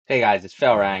Hey guys, it's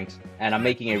FailRANK, and I'm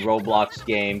making a Roblox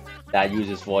game that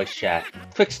uses voice chat.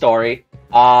 Quick story.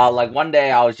 Like one day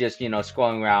I was just,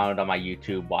 scrolling around on my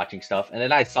YouTube watching stuff, and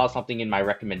then I saw something in my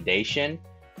recommendation,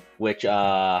 which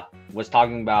was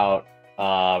talking about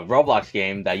a Roblox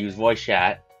game that used voice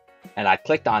chat, and I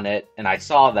clicked on it, and I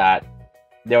saw that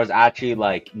there was actually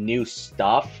like new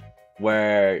stuff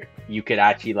where you could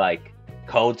actually like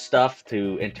code stuff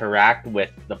to interact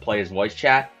with the player's voice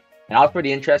chat. And I was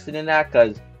pretty interested in that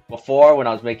because before, when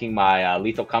I was making my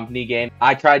Lethal Company game,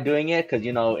 I tried doing it because,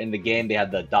 in the game they had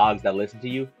the dogs that listen to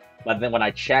you. But then when I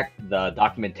checked the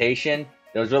documentation,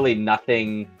 there was really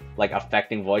nothing like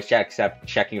affecting voice chat except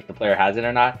checking if the player has it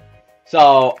or not.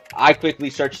 So I quickly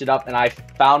searched it up and I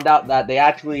found out that they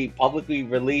actually publicly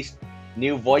released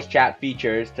new voice chat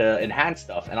features to enhance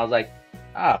stuff. And I was like,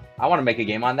 I want to make a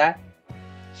game on that.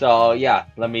 So yeah,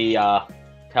 let me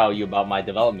tell you about my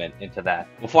development into that.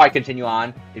 Before I continue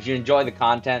on, if you enjoy the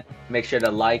content, make sure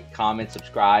to like, comment,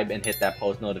 subscribe, and hit that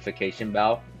post notification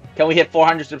bell. Can we hit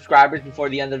 400 subscribers before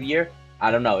the end of the year?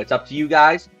 I don't know. It's up to you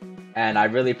guys, and I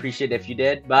really appreciate it if you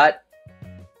did. But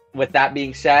with that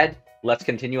being said, let's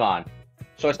continue on.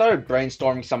 So I started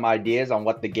brainstorming some ideas on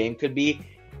what the game could be,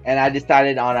 and I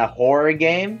decided on a horror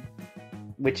game,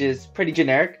 which is pretty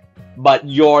generic, but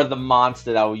you're the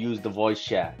monster that will use the voice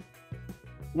chat,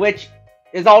 which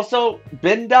is also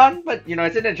been done, but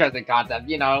it's an interesting concept,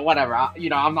 whatever.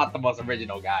 I'm not the most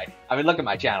original guy. I mean, look at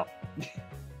my channel.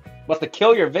 But to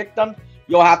kill your victim,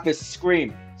 you'll have to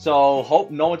scream. So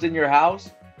hope no one's in your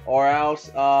house, or else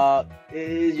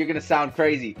you're gonna sound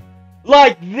crazy.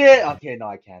 Like this. Okay, no,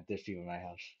 I can't. There's people in my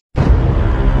house.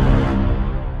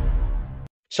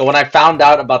 So when I found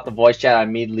out about the voice chat, I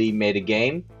immediately made a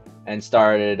game and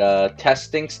started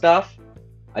testing stuff.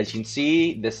 As you can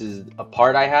see, this is a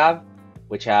part I have,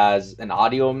 which has an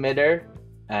audio emitter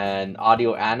and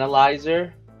audio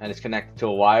analyzer, and it's connected to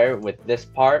a wire with this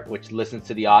part, which listens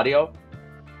to the audio,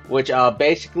 which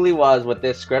basically was with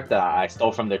this script that I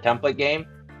stole from their template game.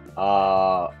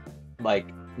 Like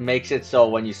makes it so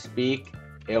when you speak,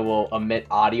 it will emit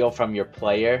audio from your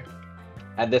player,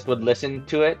 and this would listen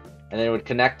to it, and then it would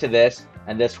connect to this,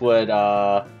 and this would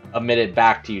emit it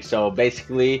back to you. So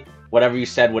basically, whatever you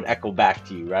said would echo back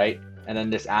to you, right? And then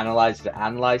this analyze to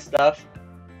analyze stuff.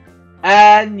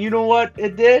 And you know what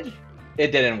it did?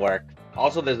 It didn't work.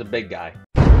 Also, there's a big guy.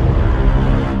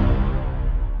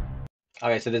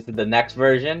 Okay, so this is the next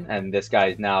version, and this guy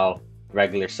is now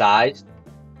regular sized.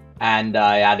 And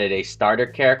I added a starter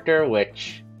character,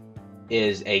 which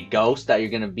is a ghost that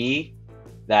you're gonna be,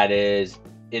 that is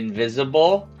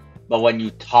invisible, but when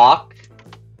you talk,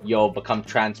 you'll become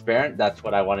transparent. That's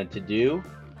what I wanted to do.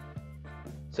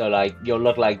 So like, you'll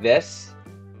look like this.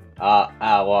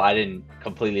 Well, I didn't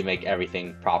completely make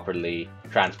everything properly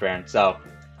transparent. So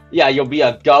yeah, you'll be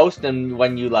a ghost, and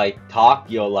when you like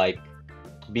talk, you'll like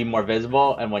be more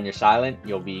visible, and when you're silent,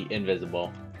 you'll be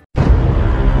invisible.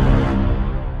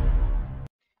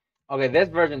 Okay, this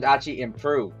version is actually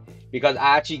improved because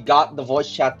I actually got the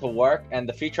voice chat to work, and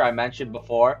the feature I mentioned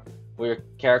before, where your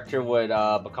character would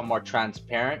become more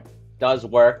transparent, does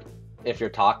work if you're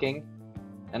talking.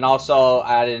 And also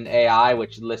added an AI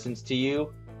which listens to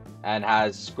you and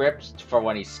has scripts for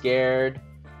when he's scared,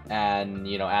 and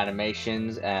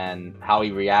animations and how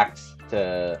he reacts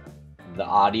to the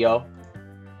audio.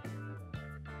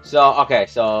 So okay,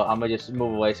 so I'm gonna just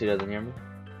move away so he doesn't hear me.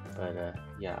 But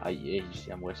yeah, you see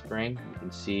I'm whispering. You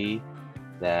can see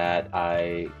that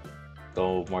I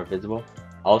go more visible.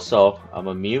 Also, I'm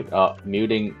a mute.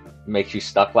 Muting makes you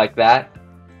stuck like that.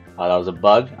 That was a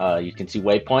bug. You can see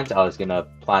waypoints. I was gonna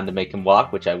plan to make him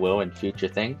walk, which I will in future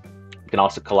things. You can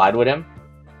also collide with him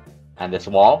and this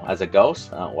wall as a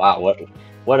ghost. Wow,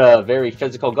 what a very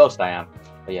physical ghost I am.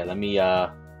 But yeah, let me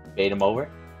bait him over.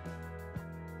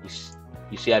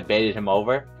 You see I baited him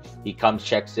over. He comes,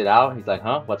 checks it out. He's like,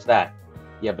 huh, what's that?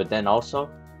 Yeah, but then also,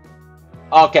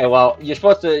 okay, well, you're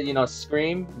supposed to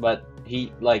scream, but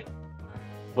he like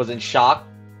was in shock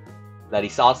that he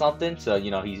saw something, so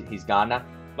he's gone now.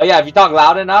 But yeah, if you talk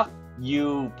loud enough,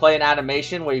 you play an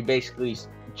animation where you basically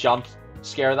jump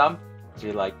scare them. So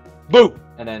you're like, boo!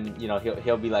 And then,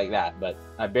 he'll be like that. But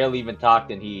I barely even talked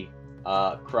and he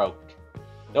croaked.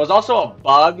 There was also a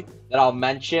bug that I'll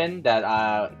mention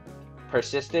that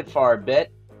persisted for a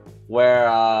bit, where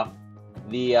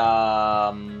the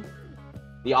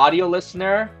audio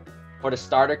listener for the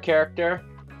starter character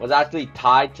was actually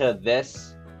tied to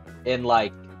this in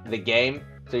like the game.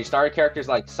 So your starter character is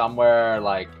like somewhere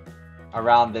like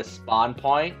around this spawn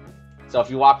point. So if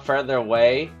you walk further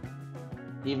away,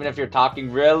 even if you're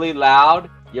talking really loud,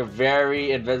 you're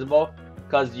very invisible.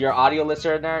 because your audio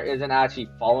listener isn't actually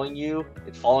following you.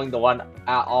 It's following the one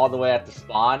all the way at the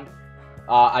spawn.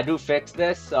 I do fix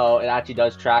this, so it actually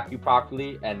does track you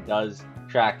properly and does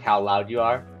track how loud you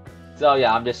are. So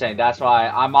yeah, I'm just saying that's why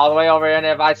I'm all the way over here, and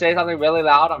if I say something really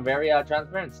loud, I'm very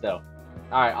transparent still.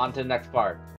 Alright, on to the next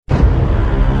part.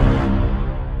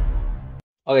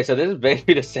 Okay, so this is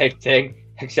basically the same thing,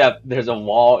 except there's a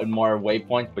wall and more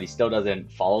waypoints, but he still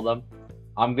doesn't follow them.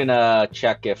 I'm gonna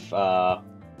check if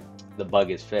the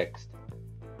bug is fixed.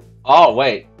 Oh,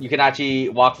 wait, you can actually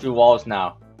walk through walls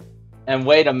now. And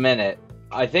wait a minute,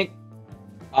 I think,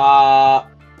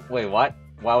 wait, what?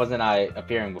 Why wasn't I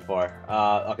appearing before?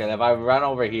 Okay, if I run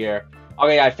over here,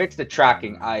 okay, I fixed the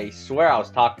tracking. I swear I was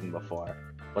talking before.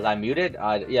 Was I muted?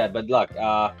 Yeah, but look,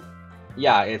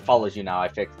 yeah, it follows you now. I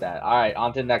fixed that. Alright,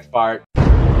 on to the next part.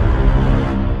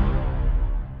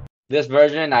 This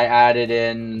version, I added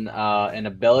in an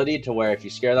ability to where if you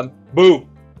scare them, boo!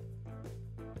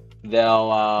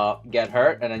 They'll get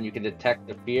hurt, and then you can detect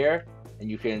the fear,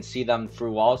 and you can see them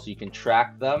through walls, so you can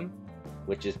track them,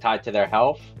 which is tied to their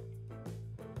health,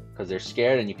 because they're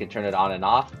scared, and you can turn it on and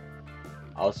off.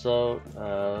 Also,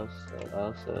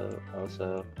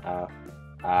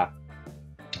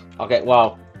 okay,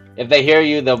 well, if they hear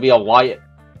you, there'll be a white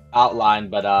outline,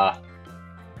 but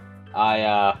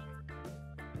I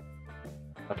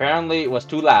apparently it was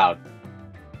too loud.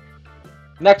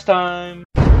 Next time.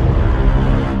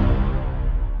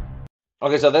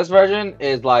 Okay, so this version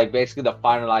is like basically the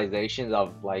finalizations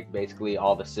of like basically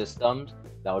all the systems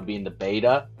that would be in the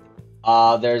beta.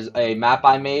 There's a map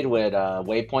I made with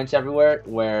waypoints everywhere,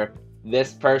 where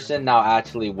this person now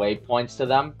actually waypoints to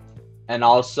them, and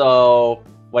also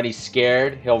when he's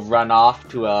scared, he'll run off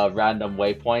to a random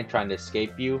waypoint trying to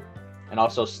escape you, and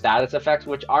also status effects,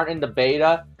 which aren't in the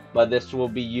beta, but this will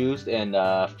be used in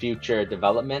future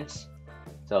developments.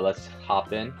 So let's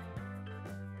hop in.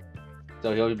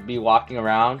 So he'll be walking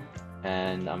around,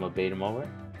 and I'm gonna bait him over.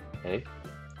 Hey,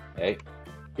 hey,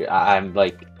 I'm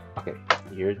like, okay,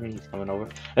 he hears me, he's coming over,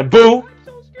 and boo!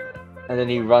 And then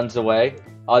he runs away.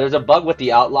 There's a bug with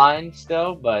the outline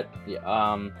still, but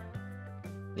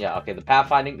yeah, okay, the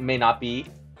pathfinding may not be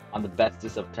on the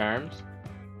bestest of terms.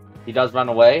 He does run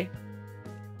away.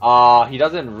 He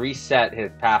doesn't reset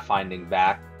his pathfinding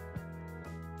back.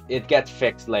 It gets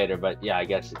fixed later, but yeah, I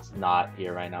guess it's not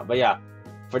here right now. But yeah,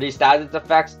 for these status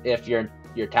effects, if you're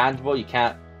tangible, you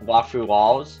can't walk through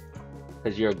walls.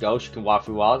 Because you're a ghost, you can walk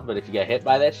through walls, but if you get hit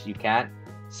by this, you can't.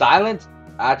 Silence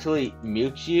actually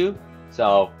mutes you,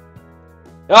 so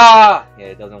yeah,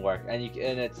 it doesn't work, and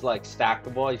it's like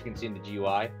stackable, as you can see in the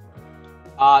GUI.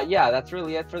 Yeah, that's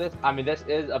really it for this. I mean, this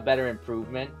is a better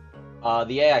improvement.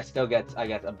 The AI still gets, I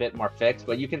guess, a bit more fixed,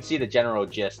 but you can see the general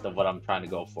gist of what I'm trying to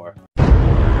go for.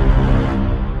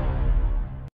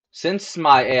 Since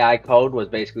my AI code was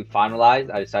basically finalized,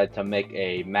 I decided to make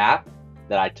a map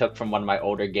that I took from one of my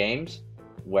older games,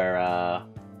 where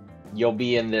you'll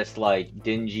be in this like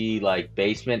dingy like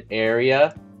basement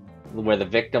area where the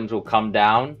victims will come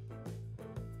down,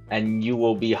 and you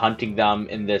will be hunting them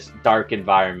in this dark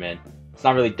environment. It's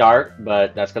not really dark,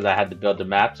 but that's because I had to build the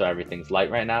map, so everything's light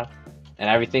right now. And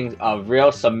everything's a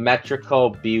real symmetrical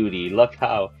beauty. Look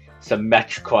how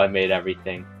symmetrical I made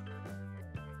everything.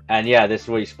 And yeah, this is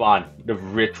where you spawn. The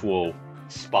ritual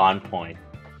spawn point.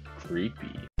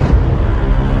 Creepy.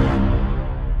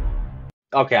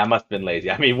 Okay, I must have been lazy.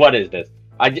 I mean, what is this?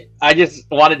 I just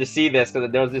wanted to see this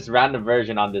because there was this random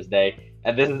version on this day,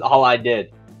 and this is all I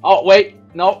did. Oh, wait.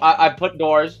 No, I put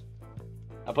doors.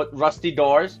 I put rusty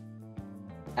doors.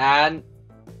 And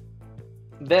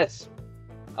this.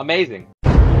 Amazing.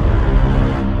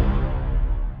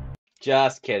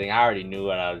 Just kidding. I already knew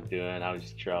what I was doing. I was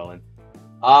just trolling.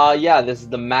 Yeah, this is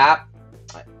the map.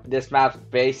 This map's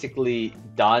basically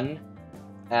done.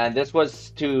 And this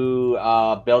was to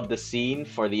build the scene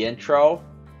for the intro,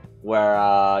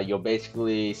 where you'll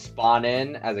basically spawn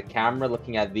in as a camera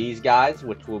looking at these guys,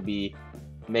 which will be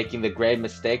making the grave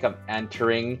mistake of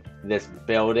entering this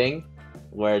building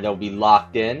where they'll be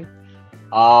locked in.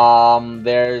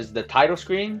 There's the title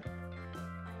screen,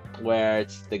 where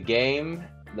it's the game,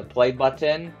 the play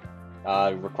button,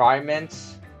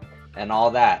 requirements, and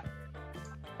all that.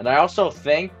 And I also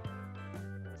think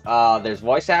there's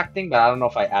voice acting, but I don't know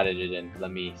if I added it in.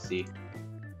 Let me see.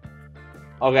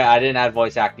 Okay, I didn't add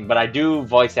voice acting, but I do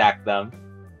voice act them.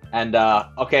 And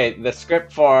okay, the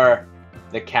script for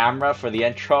the camera for the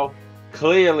intro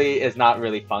clearly is not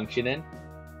really functioning.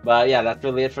 But yeah, that's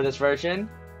really it for this version.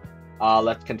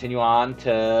 Let's continue on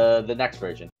to the next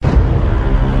version.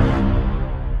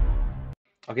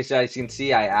 Okay, so as you can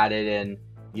see, I added in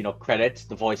you know, credits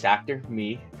the voice actor,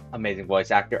 me, amazing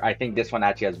voice actor. I think this one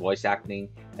actually has voice acting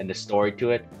and the story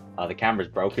to it. The camera's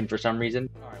broken for some reason.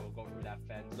 All right, we'll go through that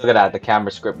fence. Look at that, the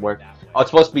camera script worked. Oh, it's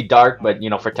supposed to be dark, but you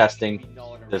know, for testing,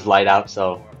 there's light out,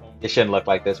 so it shouldn't look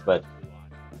like this, but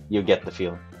you get the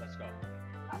feeling. Let's go.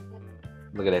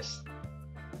 Look at this.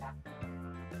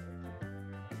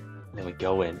 Then we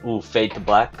go in. Ooh, fade to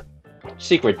black.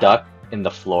 Secret duck in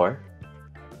the floor.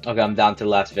 Okay, I'm down to the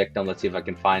last victim. Let's see if I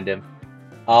can find him.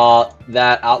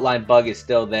 That outline bug is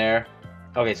still there.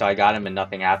 Okay, so I got him and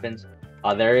nothing happens.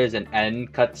 There is an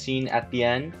end cutscene at the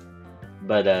end,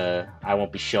 but I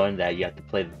won't be showing that. You have to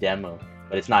play the demo.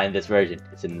 But it's not in this version.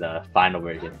 It's in the final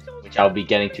version, which I'll be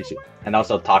getting to soon. And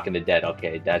also Talking to Dead.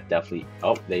 Okay, that definitely.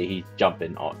 Oh, he's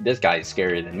jumping. Oh, this guy is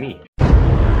scarier than me.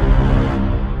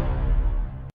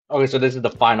 Okay, so this is the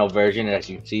final version. As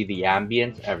you can see, the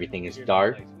ambience, everything is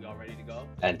dark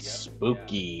and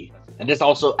spooky. And this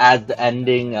also adds the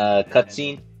ending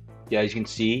cutscene. Yeah, as you can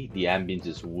see, the ambience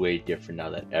is way different now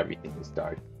that everything is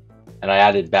dark. And I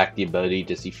added back the ability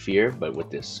to see fear, but with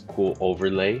this cool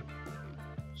overlay.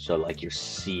 So like you're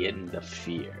seeing the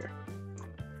fear.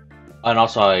 And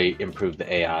also I improved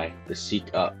the AI. The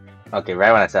seek up. Okay,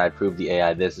 right when I said I improved the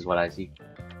AI, this is what I see.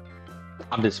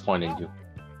 I'm disappointed in you.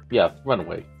 Yeah, run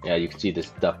away. Yeah, you can see this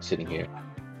duck sitting here.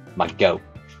 My goat.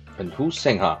 And who's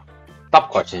saying huh?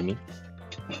 Stop questioning me.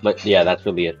 But yeah, that's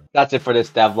really it. That's it for this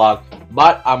devlog.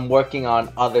 But I'm working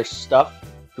on other stuff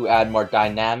to add more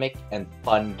dynamic and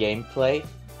fun gameplay.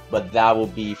 But that will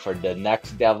be for the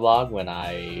next devlog when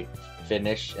I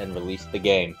finish and release the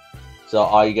game. So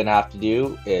all you're gonna have to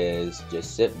do is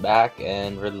just sit back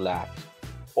and relax.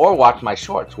 Or watch my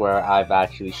shorts where I've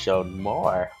actually shown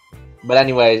more. But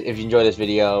anyways, if you enjoyed this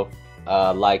video,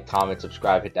 like, comment,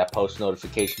 subscribe, hit that post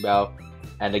notification bell.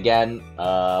 And again,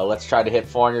 let's try to hit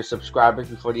 400 subscribers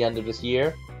before the end of this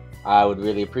year. I would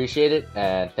really appreciate it,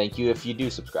 and thank you if you do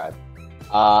subscribe.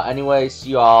 Anyway,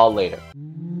 see you all later.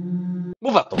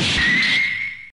 Move up.